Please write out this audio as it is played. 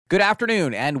Good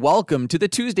afternoon and welcome to the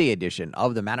Tuesday edition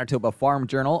of the Manitoba Farm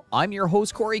Journal. I'm your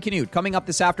host, Corey Canute. Coming up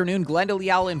this afternoon, Glenda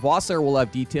Leal and Vossler will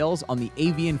have details on the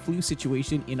avian flu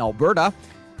situation in Alberta.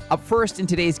 Up first in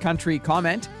today's Country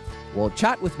Comment, we'll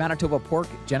chat with Manitoba Pork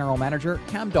General Manager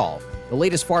Cam Dahl. The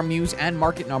latest farm news and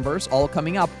market numbers all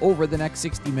coming up over the next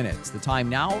 60 minutes. The time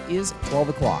now is 12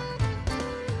 o'clock.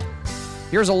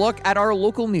 Here's a look at our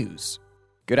local news.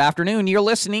 Good afternoon. You're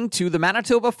listening to the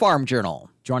Manitoba Farm Journal.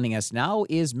 Joining us now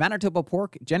is Manitoba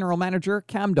Pork General Manager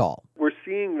Cam Dahl. We're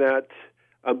seeing that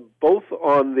both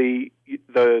on the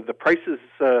prices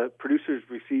producers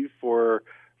receive for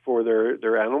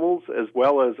their animals, as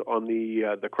well as on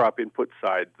the crop input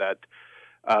side, that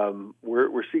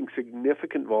we're seeing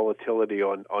significant volatility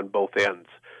on both ends,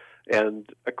 and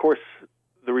of course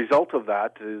the result of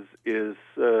that is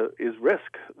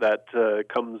risk that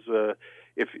comes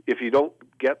if you don't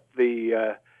get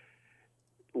the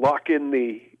lock in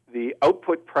the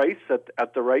output price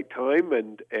at the right time,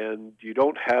 and you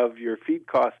don't have your feed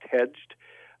cost hedged,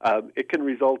 it can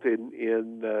result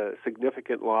in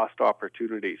significant lost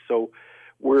opportunity. So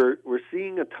we're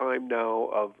seeing a time now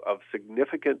of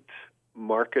significant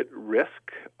market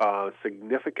risk,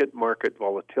 significant market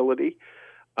volatility,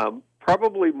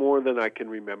 probably more than I can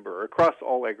remember across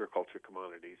all agriculture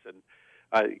commodities. And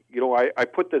I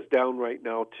put this down right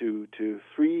now to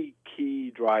three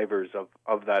key drivers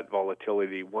of that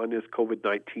volatility. One is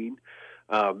COVID-19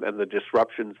 and the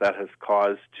disruptions that has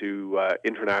caused to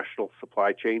international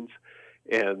supply chains.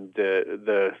 And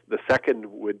the second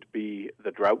would be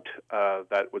the drought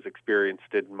that was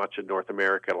experienced in much of North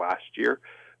America last year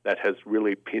that has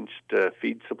really pinched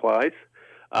feed supplies.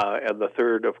 And the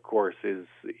third, of course, is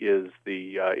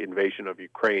the invasion of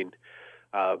Ukraine.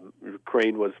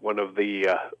 Ukraine was one of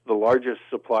the largest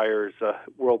suppliers,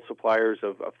 world suppliers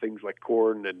of things like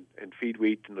corn and feed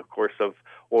wheat, and of course of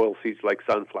oilseeds like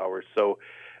sunflowers. So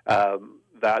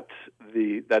that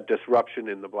disruption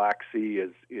in the Black Sea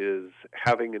is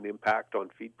having an impact on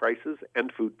feed prices and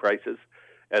food prices,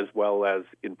 as well as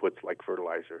inputs like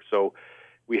fertilizer. So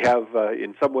we have,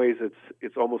 in some ways,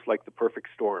 it's almost like the perfect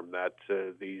storm that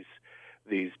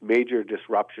these major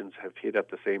disruptions have hit at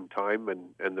the same time,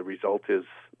 and the result is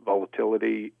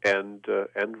volatility and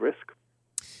risk.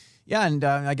 Yeah, and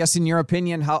I guess in your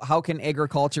opinion, how can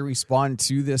agriculture respond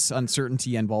to this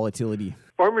uncertainty and volatility?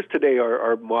 Farmers today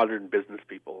are modern business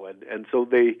people, and so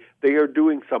they are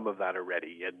doing some of that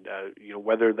already. And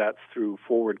whether that's through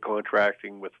forward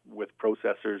contracting with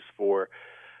processors for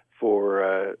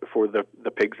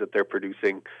the pigs that they're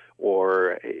producing,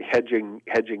 or hedging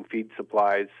feed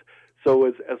supplies. So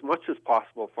as much as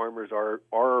possible, farmers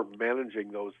are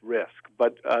managing those risks,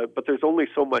 but there's only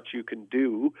so much you can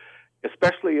do,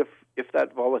 especially if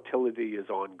that volatility is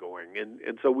ongoing.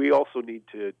 And so we also need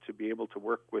to be able to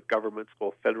work with governments,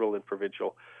 both federal and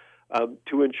provincial,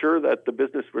 to ensure that the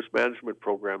business risk management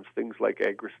programs, things like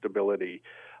agri-stability,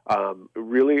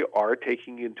 really are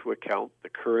taking into account the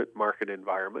current market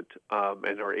environment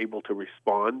and are able to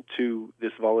respond to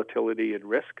this volatility and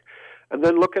risk. And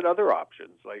then look at other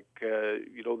options, like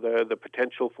the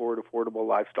potential for an affordable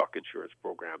livestock insurance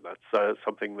program. That's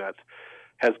something that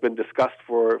has been discussed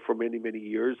for many, many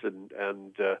years,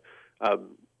 and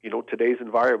today's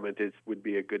environment would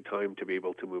be a good time to be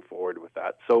able to move forward with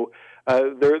that. So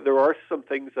there are some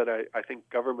things that I think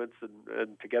governments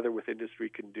and together with industry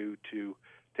can do to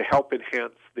help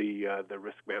enhance the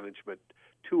risk management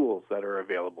tools that are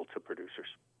available to producers.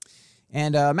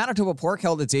 And Manitoba Pork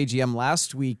held its AGM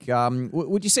last week.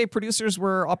 Would you say producers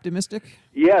were optimistic?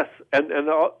 Yes, and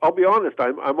I'll be honest.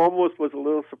 I'm almost was a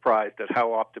little surprised at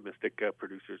how optimistic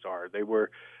producers are. They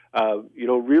were,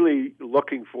 really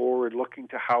looking forward, looking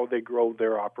to how they grow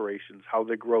their operations, how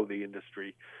they grow the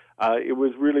industry. It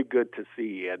was really good to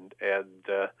see, and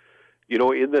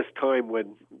in this time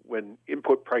when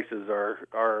input prices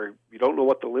are you don't know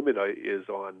what the limit is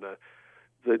on.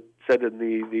 That said in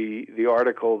the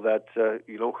article that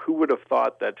who would have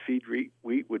thought that feed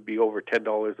wheat would be over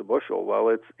 $10 a bushel?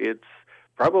 Well, it's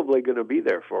probably going to be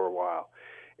there for a while,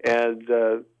 and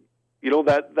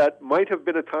that might have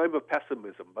been a time of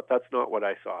pessimism, but that's not what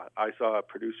I saw. I saw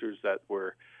producers that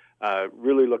were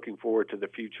really looking forward to the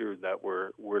future, that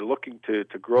were looking to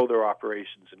grow their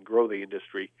operations and grow the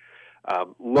industry,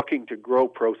 looking to grow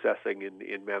processing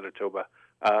in Manitoba.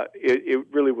 It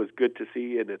really was good to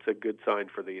see, and it's a good sign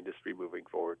for the industry moving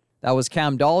forward. That was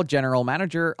Cam Dahl, General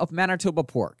Manager of Manitoba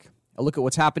Pork. A look at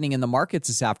what's happening in the markets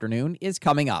this afternoon is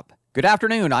coming up. Good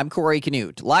afternoon, I'm Corey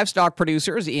Canute. Livestock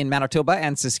producers in Manitoba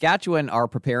and Saskatchewan are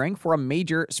preparing for a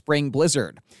major spring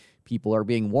blizzard. People are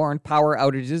being warned power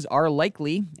outages are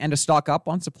likely and to stock up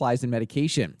on supplies and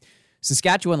medication.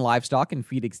 Saskatchewan livestock and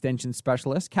feed extension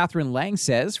specialist Catherine Lang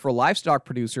says for livestock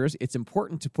producers, it's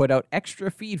important to put out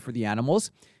extra feed for the animals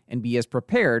and be as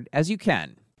prepared as you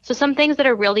can. So some things that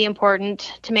are really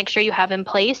important to make sure you have in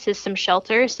place is some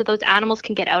shelter so those animals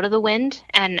can get out of the wind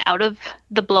and out of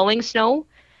the blowing snow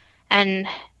and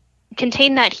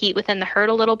contain that heat within the herd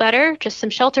a little better, just some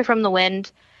shelter from the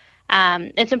wind.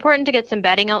 It's important to get some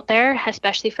bedding out there,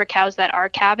 especially for cows that are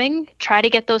calving. Try to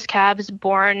get those calves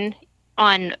born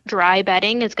on dry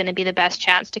bedding is going to be the best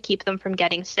chance to keep them from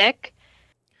getting sick.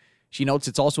 She notes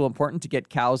it's also important to get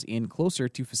cows in closer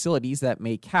to facilities that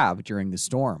may calve during the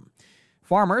storm.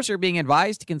 Farmers are being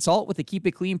advised to consult with the Keep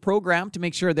It Clean program to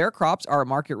make sure their crops are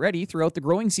market ready throughout the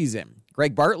growing season.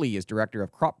 Greg Bartley is Director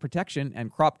of Crop Protection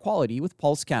and Crop Quality with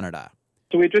Pulse Canada.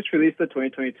 So we just released the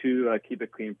 2022 Keep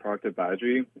It Clean product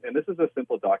advisory, and this is a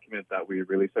simple document that we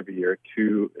release every year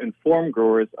to inform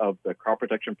growers of the crop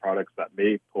protection products that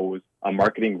may pose a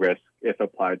marketing risk if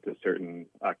applied to certain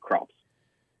crops.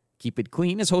 Keep It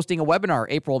Clean is hosting a webinar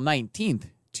April 19th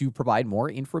to provide more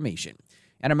information.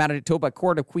 And a Manitoba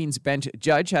Court of Queen's Bench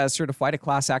judge has certified a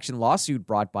class action lawsuit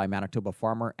brought by Manitoba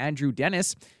farmer Andrew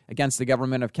Dennis against the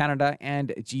Government of Canada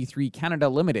and G3 Canada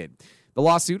Limited. The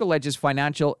lawsuit alleges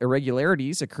financial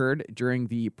irregularities occurred during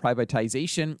the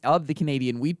privatization of the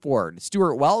Canadian Wheat Board.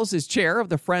 Stuart Wells is chair of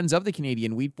the Friends of the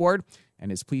Canadian Wheat Board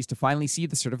and is pleased to finally see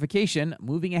the certification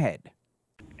moving ahead.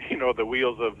 You know, the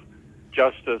wheels of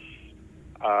justice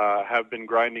have been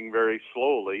grinding very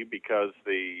slowly because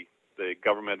the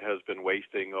government has been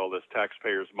wasting all this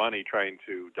taxpayers' money trying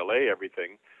to delay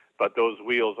everything. But those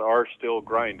wheels are still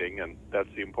grinding, and that's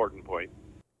the important point.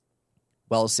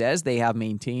 Wells says they have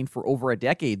maintained for over a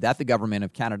decade that the Government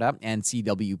of Canada and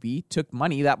CWB took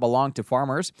money that belonged to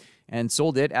farmers and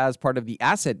sold it as part of the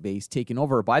asset base taken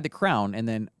over by the Crown and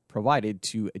then provided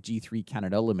to G3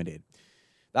 Canada Limited.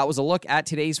 That was a look at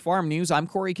today's farm news. I'm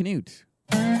Corey Canute.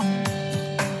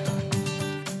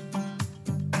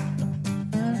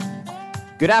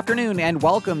 Good afternoon and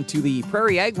welcome to the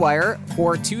Prairie Ag Wire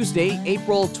for Tuesday,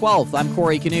 April 12th. I'm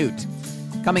Corey Canute.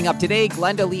 Coming up today,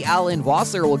 Glenda Lee Allen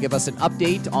Vossler will give us an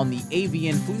update on the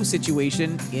avian flu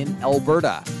situation in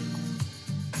Alberta.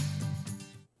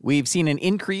 We've seen an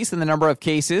increase in the number of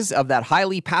cases of that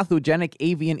highly pathogenic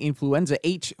avian influenza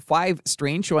H5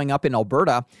 strain showing up in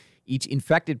Alberta. Each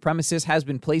infected premises has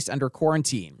been placed under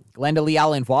quarantine. Glenda Lee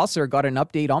Allen Vossler got an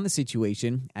update on the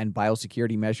situation and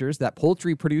biosecurity measures that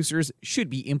poultry producers should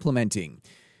be implementing.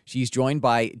 She's joined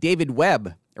by David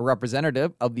Webb, a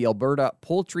representative of the Alberta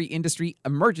Poultry Industry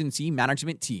Emergency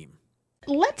Management Team.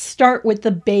 Let's start with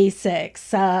the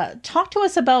basics. Talk to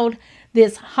us about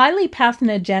this highly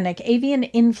pathogenic avian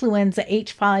influenza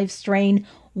H5 strain.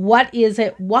 What is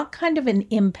it? What kind of an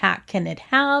impact can it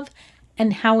have?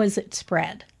 And how is it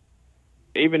spread?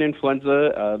 Avian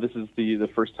influenza, this is the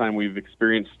first time we've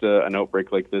experienced an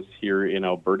outbreak like this here in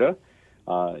Alberta.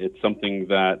 It's something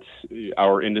that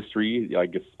our industry, I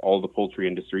guess all the poultry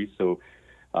industry, so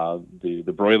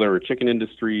the broiler or chicken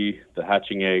industry, the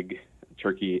hatching egg,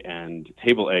 turkey, and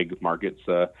table egg markets,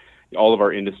 all of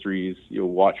our industries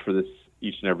watch for this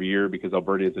each and every year because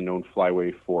Alberta is a known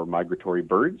flyway for migratory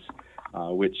birds,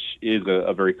 which is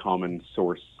a very common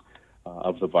source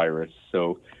of the virus.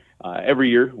 So every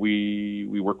year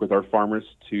we work with our farmers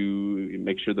to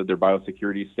make sure that their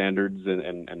biosecurity standards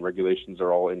and regulations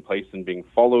are all in place and being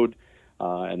followed,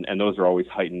 and those are always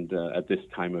heightened at this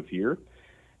time of year.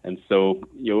 And so,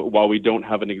 while we don't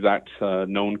have an exact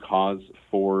known cause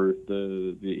for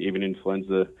the avian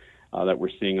influenza that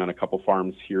we're seeing on a couple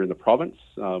farms here in the province,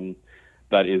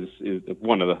 that is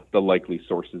one of the likely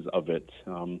sources of it.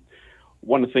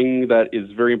 One thing that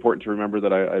is very important to remember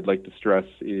that I'd like to stress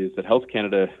is that Health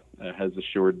Canada has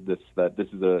assured that this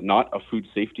is not a food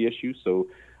safety issue, so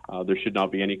there should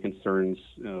not be any concerns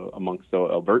amongst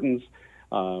Albertans.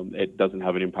 It doesn't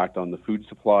have an impact on the food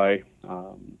supply.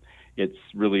 It's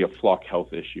really a flock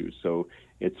health issue, so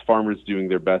it's farmers doing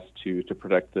their best to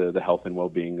protect the health and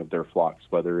well-being of their flocks,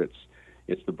 whether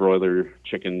it's the broiler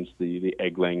chickens, the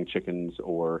egg-laying chickens,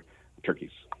 or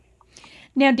turkeys.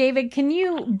 Now, David, can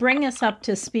you bring us up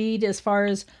to speed as far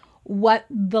as what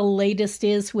the latest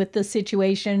is with the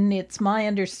situation? It's my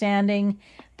understanding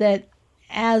that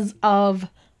as of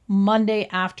Monday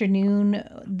afternoon,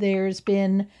 there's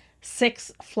been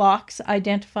 6 flocks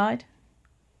identified.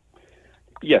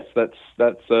 Yes, that's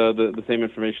the same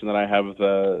information that I have.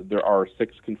 There are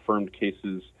 6 confirmed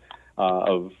cases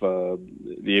of the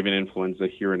avian influenza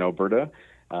here in Alberta.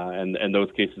 And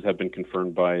those cases have been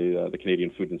confirmed by the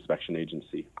Canadian Food Inspection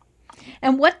Agency.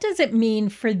 And what does it mean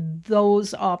for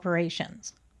those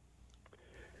operations?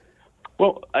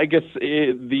 Well, I guess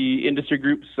the industry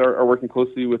groups are working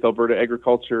closely with Alberta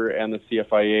Agriculture and the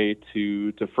CFIA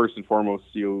to first and foremost,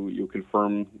 you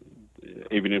confirm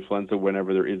avian influenza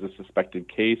whenever there is a suspected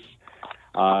case,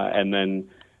 and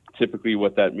then typically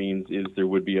what that means is there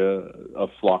would be a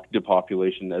flock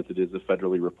depopulation, as it is a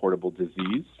federally reportable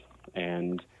disease,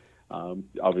 and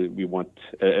obviously we want,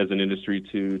 as an industry,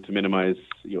 to minimize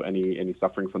any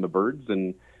suffering from the birds,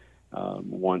 and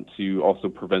want to also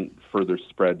prevent further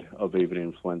spread of avian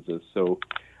influenza. So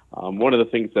one of the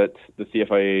things that the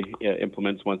CFIA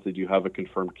implements once they do have a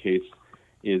confirmed case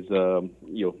is a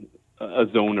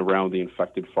zone around the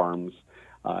infected farms,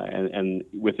 and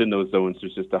within those zones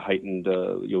there's just a heightened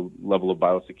level of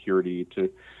biosecurity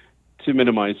to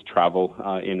minimize travel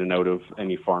in and out of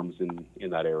any farms in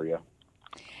that area.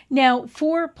 Now,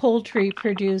 for poultry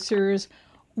producers,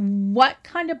 what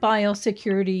kind of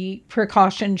biosecurity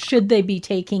precautions should they be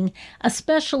taking,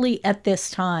 especially at this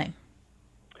time?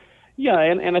 Yeah,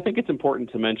 and I think it's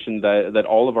important to mention that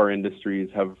all of our industries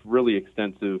have really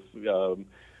extensive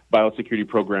biosecurity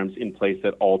programs in place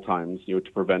at all times, to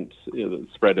prevent the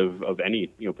spread of any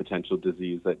potential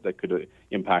disease that could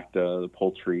impact the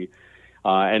poultry.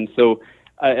 And so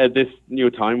at this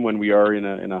time when we are in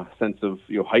a sense of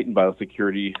heightened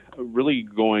biosecurity, really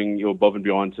going above and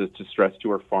beyond to stress to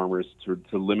our farmers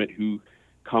to limit who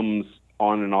comes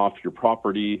on and off your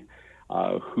property,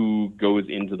 who goes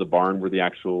into the barn where the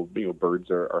actual birds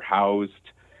are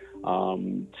housed,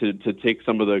 to take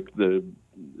some of the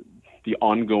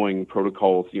ongoing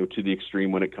protocols to the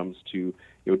extreme when it comes to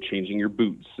changing your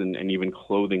boots and even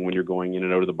clothing when you're going in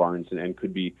and out of the barns and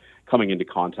could be coming into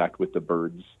contact with the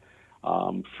birds.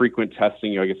 Frequent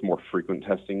testing, more frequent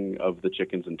testing of the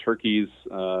chickens and turkeys,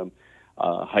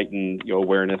 heightened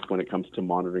awareness when it comes to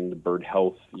monitoring the bird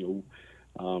health,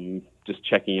 just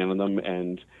checking in on them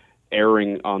and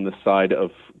erring on the side of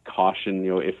caution,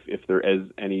 if there is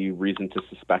any reason to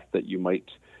suspect that you might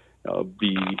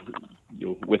be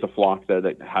with a flock that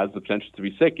has the potential to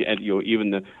be sick, and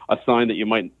even a sign that you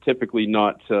might typically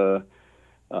not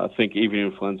think avian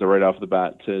influenza right off the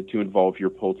bat to involve your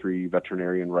poultry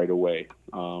veterinarian right away.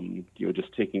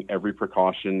 Just taking every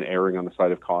precaution, erring on the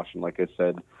side of caution, like I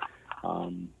said.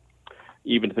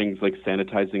 Even things like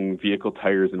sanitizing vehicle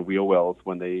tires and wheel wells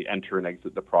when they enter and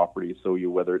exit the property. So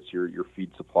whether it's your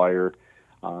feed supplier,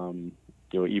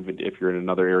 even if you're in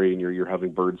another area and you're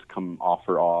having birds come off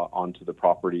or onto the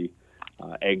property,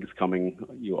 eggs coming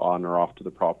on or off to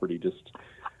the property, just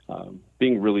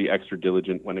being really extra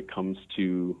diligent when it comes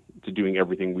to doing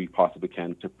everything we possibly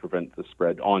can to prevent the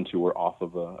spread onto or off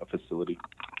of a facility.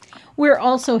 We're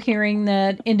also hearing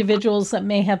that individuals that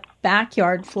may have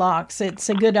backyard flocks, it's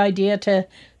a good idea to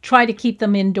try to keep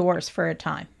them indoors for a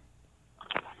time.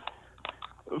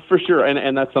 For sure,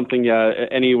 and that's something.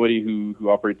 Anybody who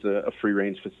operates a free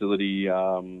range facility,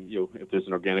 if there's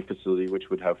an organic facility which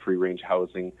would have free range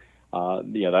housing,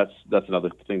 that's another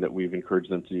thing that we've encouraged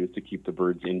them to do, is to keep the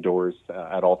birds indoors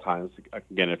at all times.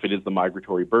 Again, if it is the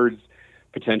migratory birds,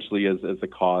 potentially as a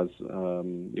cause,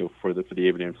 for the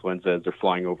avian influenza as they're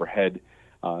flying overhead,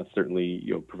 certainly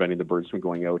preventing the birds from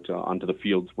going out onto the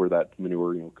fields where that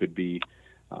manure could be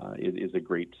is a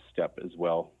great step as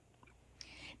well.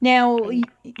 Now,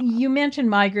 you mentioned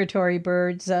migratory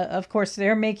birds. Of course,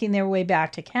 they're making their way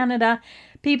back to Canada.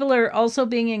 People are also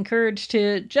being encouraged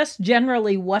to just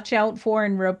generally watch out for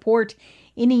and report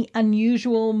any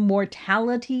unusual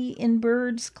mortality in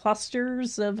birds,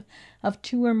 clusters of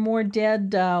 2 or more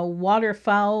dead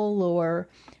waterfowl or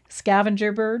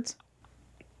scavenger birds.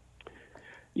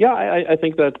 Yeah, I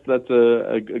think that's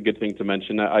a good thing to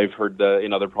mention. I've heard that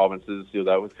in other provinces,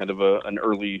 that was kind of an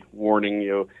early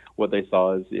warning. What they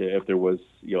saw is if there was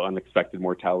unexpected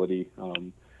mortality.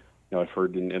 I've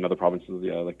heard in other provinces,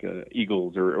 like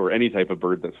eagles or any type of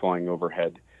bird that's flying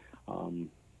overhead.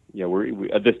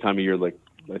 We're at this time of year, like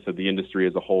I said, the industry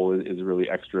as a whole is really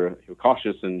extra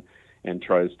cautious and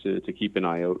tries to keep an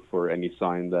eye out for any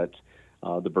sign that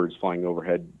the birds flying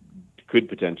overhead could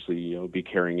potentially be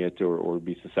carrying it or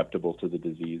be susceptible to the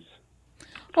disease.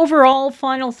 Overall,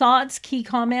 final thoughts, key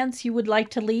comments you would like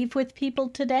to leave with people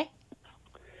today?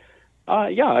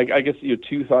 I guess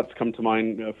 2 thoughts come to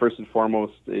mind. First and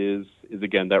foremost is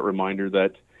again that reminder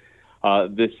that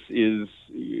this is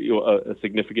a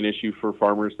significant issue for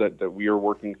farmers that we are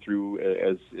working through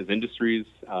as industries.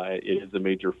 It is a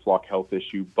major flock health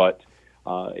issue, but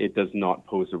it does not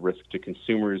pose a risk to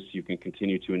consumers. You can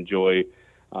continue to enjoy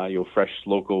fresh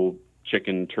local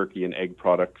chicken, turkey, and egg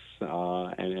products,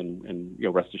 and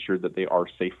rest assured that they are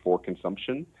safe for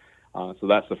consumption. So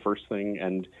that's the first thing.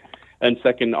 And And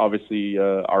second, obviously,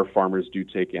 our farmers do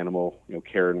take animal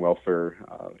care and welfare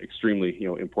extremely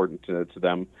important to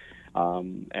them,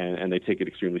 and they take it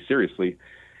extremely seriously.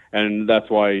 And that's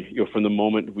why from the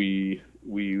moment we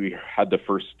had the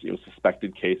first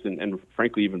suspected case, and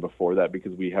frankly even before that,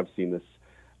 because we have seen this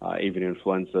avian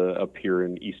influenza appear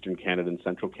in eastern Canada and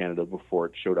central Canada before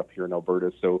it showed up here in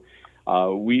Alberta. So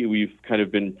we've kind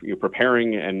of been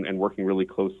preparing and working really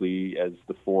closely as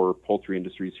the four poultry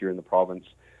industries here in the province,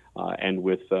 and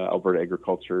with Alberta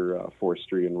Agriculture,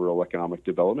 Forestry, and Rural Economic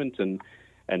Development. And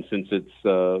since it's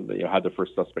had the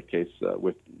first suspect case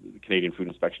with the Canadian Food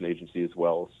Inspection Agency as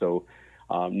well. So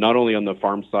not only on the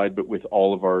farm side, but with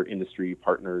all of our industry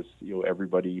partners,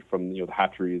 everybody from the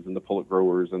hatcheries and the pullet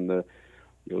growers and the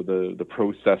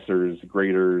processors,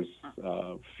 graders,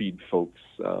 feed folks,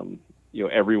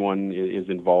 everyone is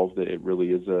involved. It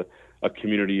really is a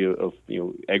community of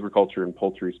agriculture and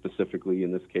poultry specifically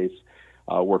in this case,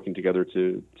 working together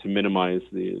to minimize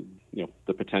the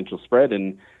potential spread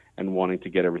and wanting to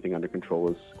get everything under control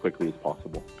as quickly as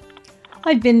possible.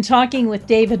 I've been talking with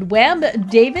David Webb.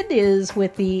 David is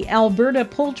with the Alberta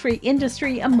Poultry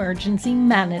Industry Emergency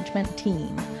Management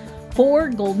Team. For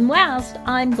Golden West,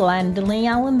 I'm Glendalee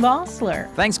Allen Vossler.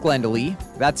 Thanks, Glendalee.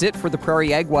 That's it for the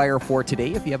Prairie Ag Wire for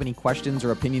today. If you have any questions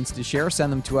or opinions to share,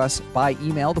 send them to us by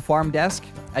email,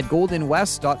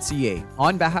 thefarmdesk@goldenwest.ca.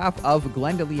 On behalf of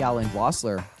Glendalee Allen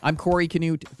Vossler, I'm Corey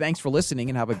Canute. Thanks for listening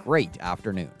and have a great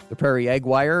afternoon. The Prairie Ag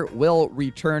Wire will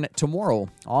return tomorrow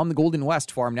on the Golden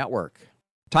West Farm Network.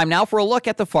 Time now for a look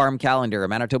at the farm calendar. A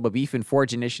Manitoba Beef and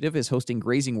Forage Initiative is hosting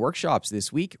grazing workshops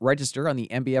this week. Register on the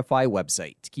MBFI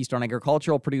website. Keystone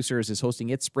Agricultural Producers is hosting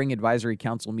its Spring Advisory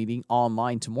Council meeting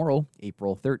online tomorrow,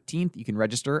 April 13th. You can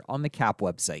register on the CAP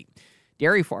website.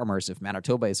 Dairy Farmers of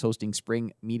Manitoba is hosting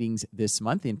spring meetings this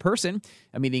month in person.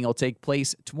 A meeting will take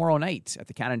place tomorrow night at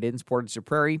the Canada Inns Portage la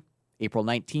Prairie, April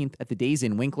 19th at the Days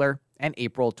Inn Winkler, and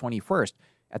April 21st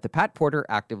at the Pat Porter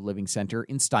Active Living Center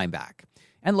in Steinbach.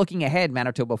 And looking ahead,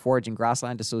 Manitoba Forage and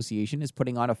Grassland Association is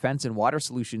putting on a Fence and Water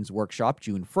Solutions workshop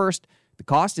June 1st. The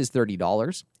cost is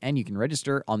 $30, and you can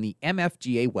register on the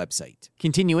MFGA website.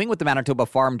 Continuing with the Manitoba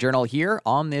Farm Journal here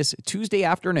on this Tuesday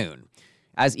afternoon.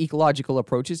 As ecological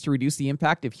approaches to reduce the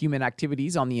impact of human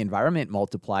activities on the environment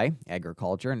multiply,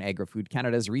 Agriculture and Agri-Food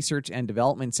Canada's Research and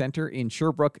Development Centre in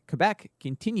Sherbrooke, Quebec,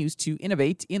 continues to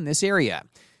innovate in this area.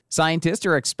 Scientists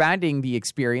are expanding the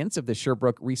experience of the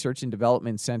Sherbrooke Research and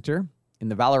Development Centre in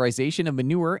the valorization of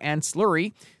manure and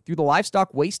slurry through the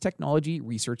Livestock Waste Technology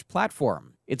Research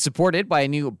Platform. It's supported by a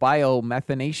new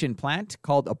biomethanation plant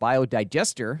called a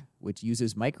biodigester, which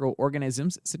uses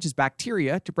microorganisms such as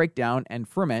bacteria to break down and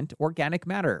ferment organic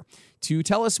matter. To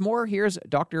tell us more, here's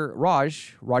Dr.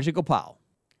 Rajagopal.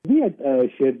 We at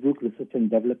Sherbrooke Research and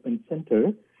Development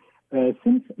Centre,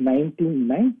 since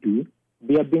 1990,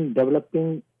 we have been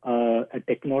developing a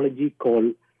technology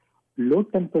called low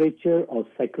temperature or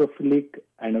psychrophilic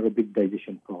anaerobic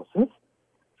digestion process.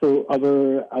 So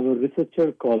our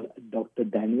researcher called Dr.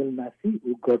 Daniel Massey,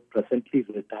 who got presently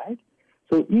retired.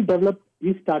 So he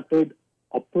started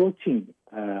approaching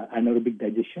anaerobic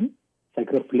digestion,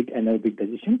 psychrophilic anaerobic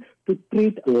digestion, to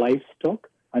treat livestock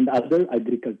and other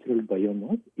agricultural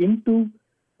biomass into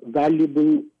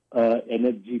valuable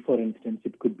energy. For instance,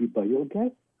 it could be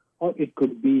biogas or it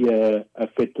could be a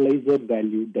fertilizer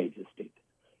value digestate.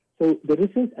 So the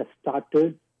research has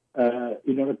started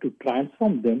in order to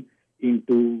transform them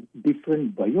into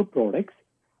different bioproducts.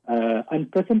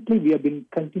 And presently, we have been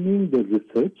continuing the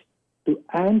research to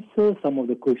answer some of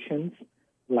the questions,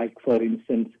 like, for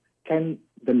instance, can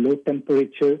the low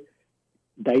temperature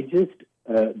digest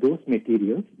those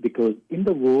materials? Because in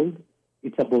the world,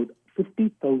 it's about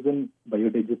 50,000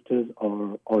 biodigesters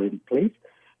are in place,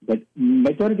 but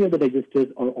majority of the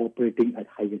digesters are operating at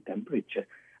higher temperature.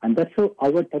 And that's how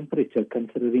our temperature,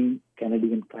 considering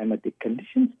Canadian climatic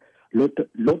conditions,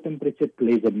 low temperature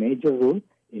plays a major role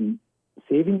in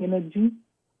saving energy,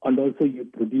 and also you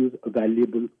produce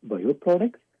valuable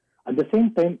bioproducts. At the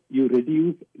same time, you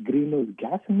reduce greenhouse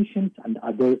gas emissions and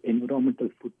other environmental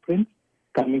footprints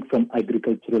coming from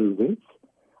agricultural waste,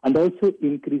 and also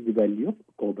increase the value of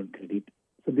carbon credit.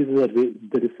 So this is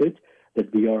the research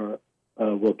that we are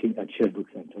working at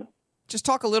Sherbrooke Centre. Just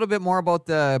talk a little bit more about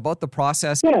the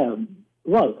process. Yeah,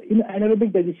 well,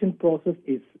 anaerobic digestion process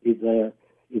is a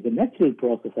natural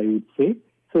process, I would say.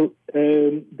 So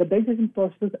the digestion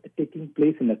process is taking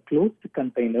place in a closed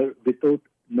container without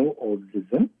no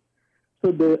oxygen.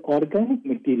 So the organic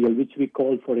material, which we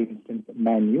call, for instance,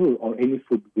 manure or any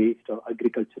food waste or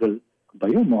agricultural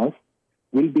biomass,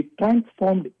 will be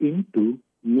transformed into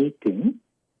methane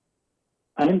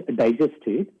and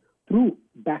digested through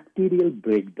bacterial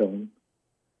breakdown.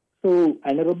 So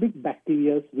anaerobic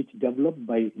bacteria which develop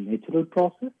by natural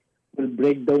process will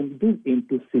break down this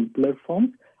into simpler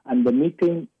forms, and the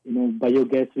methane,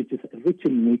 biogas which is rich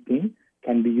in methane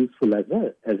can be useful as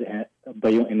a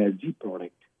bioenergy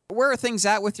product. Where are things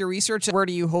at with your research? Where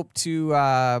do you hope to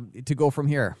go from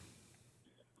here?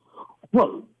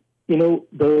 Well,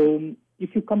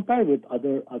 if you compare with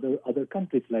other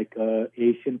countries like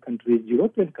Asian countries,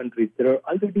 European countries, there are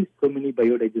already so many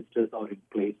biodigesters are in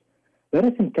place.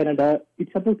 Whereas in Canada,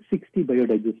 it's about 60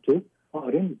 biodigesters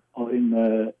are in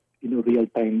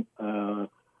real-time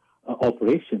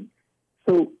operation.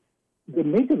 So the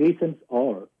major reasons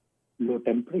are low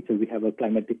temperature. We have a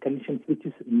climatic conditions which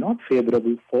is not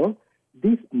favorable for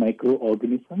these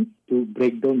microorganisms to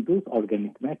break down those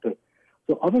organic matter.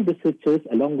 So our researchers,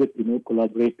 along with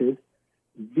collaborators,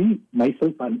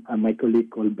 myself and my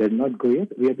colleague called Bernard Goyer,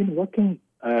 we have been working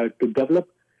to develop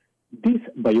this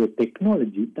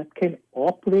biotechnology that can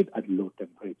operate at low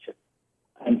temperature.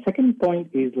 And second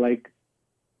point is like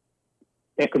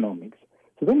economics.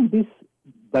 So when this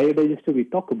biodigester we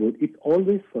talk about, it's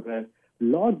always for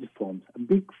large farms,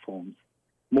 big farms.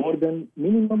 More than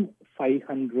minimum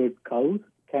 500 cows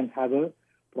can have a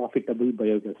profitable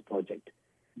biogas project.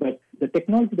 But the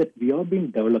technology that we have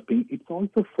been developing, it's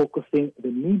also focusing the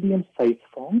medium-sized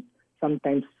farms,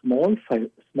 sometimes small-scale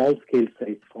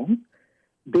size farms.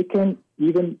 They can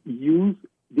even use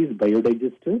these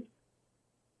biodigesters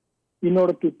in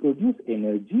order to produce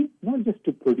energy, not just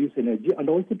to produce energy, and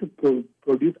also to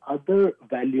produce other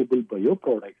valuable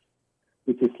bioproducts,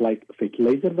 which is like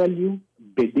fertilizer value,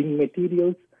 bedding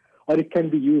materials, or it can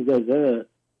be used as a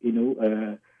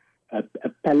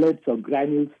pellets or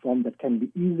granules form that can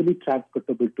be easily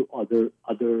transportable to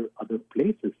other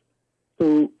places.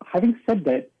 So having said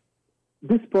that,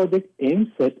 this project aims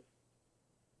at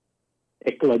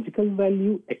ecological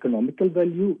value, economical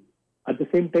value. At the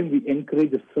same time, we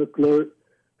encourage a circular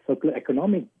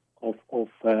economic of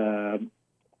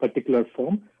particular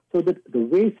form, so that the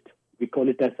waste, we call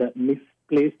it as a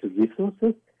misplaced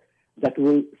resources, that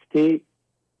will stay,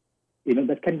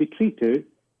 that can be treated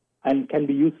and can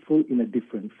be useful in a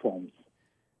different forms.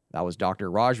 That was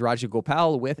Dr. Raj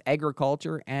Rajagopal with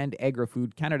Agriculture and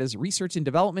Agri-Food Canada's Research and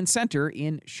Development Centre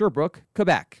in Sherbrooke,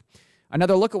 Quebec.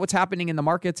 Another look at what's happening in the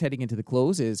markets heading into the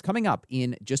close is coming up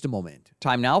in just a moment.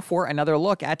 Time now for another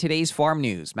look at today's farm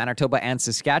news. Manitoba and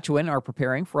Saskatchewan are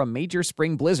preparing for a major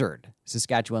spring blizzard.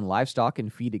 Saskatchewan livestock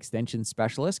and feed extension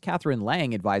specialist Catherine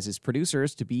Lang advises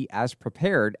producers to be as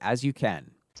prepared as you can.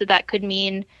 So that could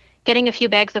mean getting a few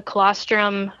bags of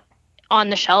colostrum on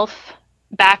the shelf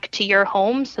back to your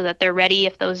home so that they're ready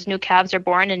if those new calves are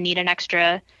born and need an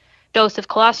extra dose of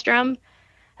colostrum.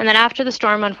 And then after the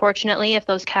storm, unfortunately, if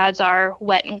those calves are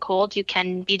wet and cold, you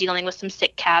can be dealing with some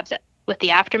sick calves with the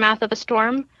aftermath of a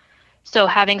storm. So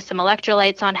having some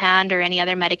electrolytes on hand or any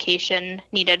other medication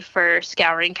needed for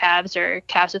scouring calves or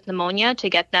calves with pneumonia to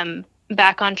get them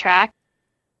back on track.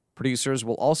 Producers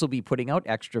will also be putting out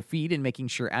extra feed and making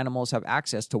sure animals have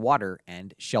access to water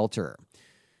and shelter.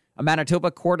 A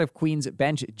Manitoba Court of Queen's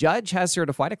Bench judge has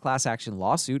certified a class action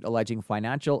lawsuit alleging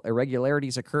financial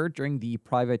irregularities occurred during the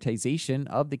privatization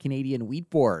of the Canadian Wheat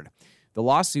Board. The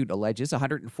lawsuit alleges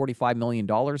 $145 million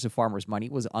of farmers' money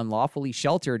was unlawfully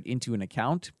sheltered into an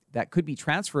account that could be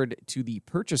transferred to the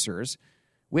purchasers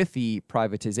with the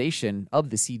privatization of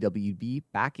the CWB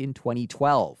back in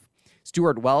 2012.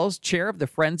 Stuart Wells, chair of the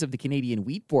Friends of the Canadian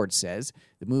Wheat Board, says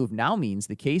the move now means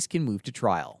the case can move to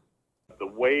trial. The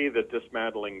way that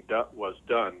dismantling was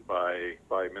done by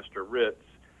Mr. Ritz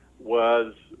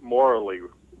was morally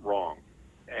wrong.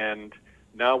 And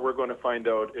now we're going to find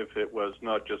out if it was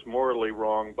not just morally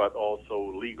wrong, but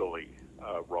also legally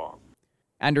wrong.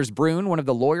 Anders Brun, one of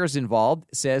the lawyers involved,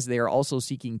 says they are also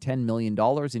seeking $10 million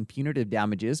in punitive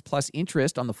damages plus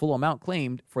interest on the full amount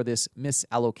claimed for this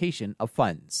misallocation of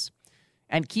funds.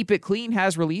 And Keep It Clean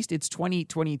has released its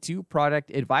 2022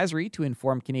 product advisory to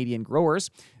inform Canadian growers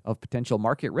of potential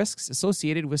market risks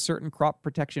associated with certain crop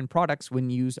protection products when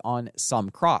used on some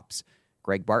crops.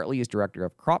 Greg Bartley is Director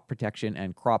of Crop Protection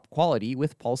and Crop Quality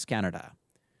with Pulse Canada.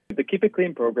 The Keep It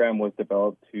Clean program was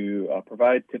developed to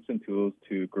provide tips and tools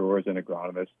to growers and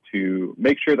agronomists to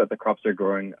make sure that the crops they're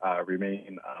growing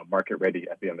remain market ready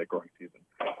at the end of the growing season.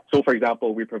 So, for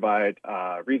example, we provide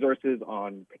resources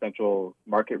on potential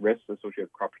market risks associated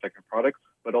with crop protection products,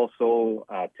 but also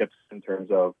tips in terms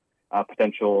of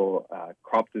potential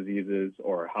crop diseases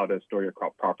or how to store your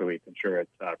crop properly to ensure it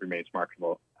remains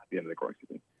marketable at the end of the growing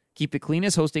season. Keep It Clean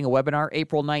is hosting a webinar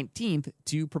April 19th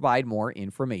to provide more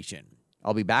information.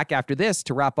 I'll be back after this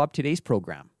to wrap up today's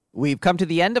program. We've come to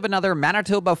the end of another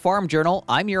Manitoba Farm Journal.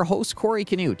 I'm your host, Corey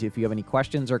Canute. If you have any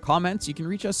questions or comments, you can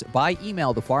reach us by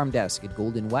email,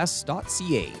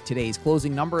 thefarmdesk@goldenwest.ca. Today's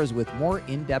closing numbers with more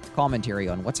in-depth commentary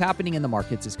on what's happening in the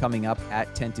markets is coming up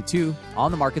at 10 to 2 on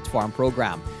the Markets Farm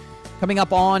program. Coming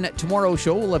up on tomorrow's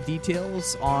show, we'll have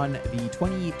details on the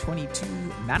 2022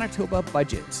 Manitoba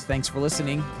budget. Thanks for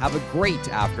listening. Have a great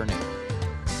afternoon.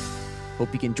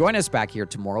 Hope you can join us back here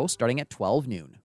tomorrow starting at 12 noon.